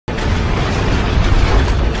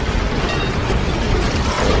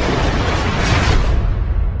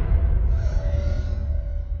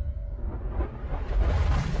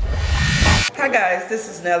this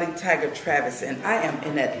is Nellie Tiger Travis, and I am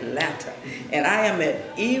in Atlanta, and I am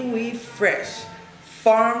at Iwi Fresh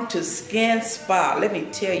Farm to Skin Spa. Let me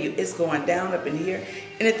tell you, it's going down up in here.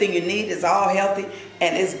 Anything you need is all healthy,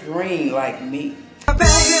 and it's green like me. I bag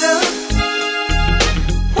it up,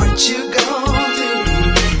 what you gonna do?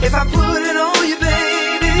 If I put it on you,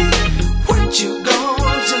 baby, what you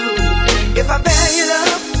gonna do? If I bag it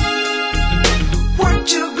up, what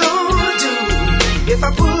you gonna do? If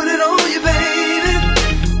I put it on you, baby,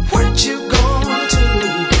 what you gonna do?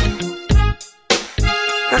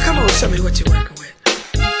 Now come on, show me what you're working with.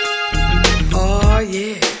 Oh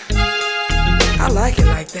yeah, I like it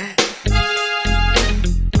like that.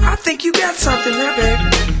 I think you got something there, baby.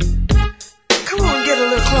 Come on, get a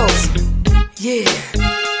little closer. Yeah,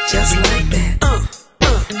 just like that.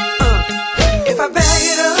 If I bag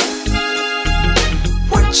it up,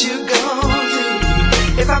 what you gonna do?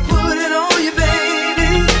 If I put it on you, baby,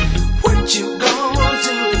 what you gonna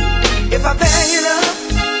do? If I bag it up,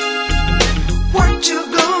 what you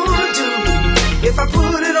gonna do? If I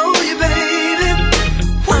put it on you, baby,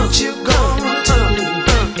 what you gonna do?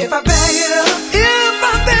 If I bag it up,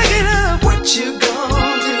 what you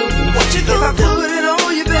gonna do? What you gonna do? If I put it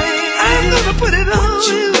on you, baby, I'm gonna put it on what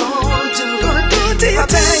you. What you gonna do? Gonna do it till you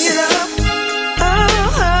bag it up.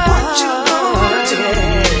 What you gonna do?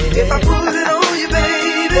 If I put it on you,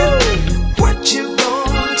 baby, what you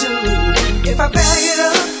gonna do? If I bag it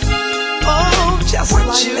up, oh, just what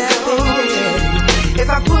like you that, baby. If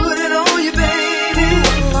I put it on you, baby,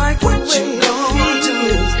 like what you gonna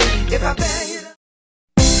do? If I bag it up.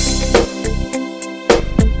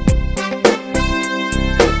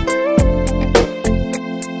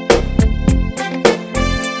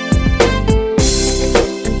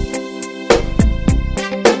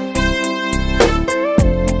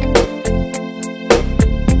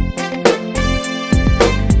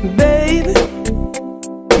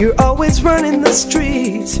 You're always running the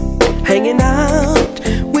streets, hanging out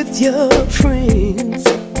with your friends.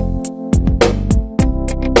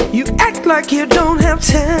 You act like you don't have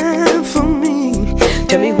time for me.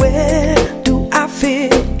 Tell me, where do I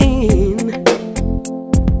fit in?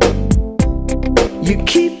 You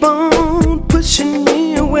keep on pushing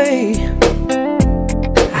me away.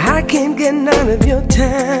 I can't get none of your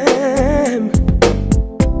time.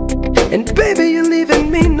 And baby, you're leaving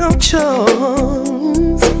me no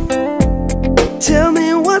choice. Tell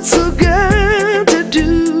me, what's a girl to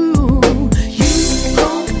do? You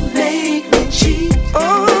gon' make me cheat.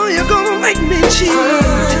 Oh, you're gonna make me cheat.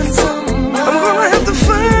 I'm gonna have to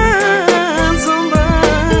find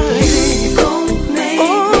somebody. You gon' make me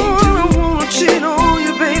do. I don't wanna cheat on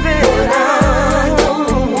you, baby. What I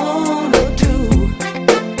don't wanna do.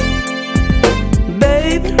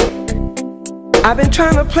 Baby, I've been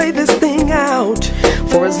trying to play this thing out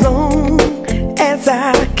for as long as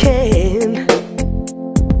I can.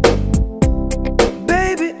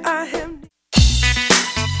 Baby, I have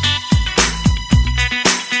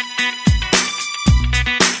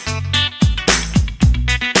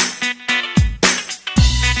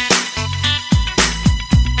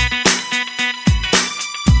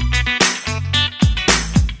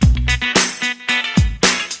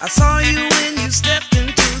I saw you when you stepped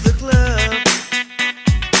into the club.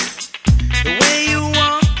 The way you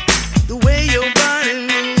walk, the way your body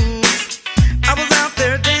moves. I was out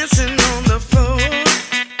there dancing on the floor.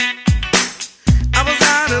 I was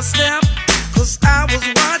out of step, 'cause I was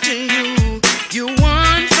watching you. You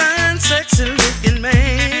one fine, sexy looking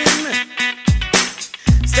man,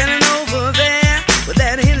 standing over there with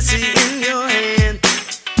that Hennessy in your hand.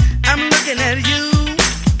 I'm looking at you,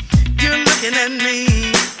 you're looking at me.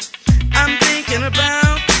 I'm thinking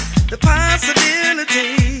about the possibility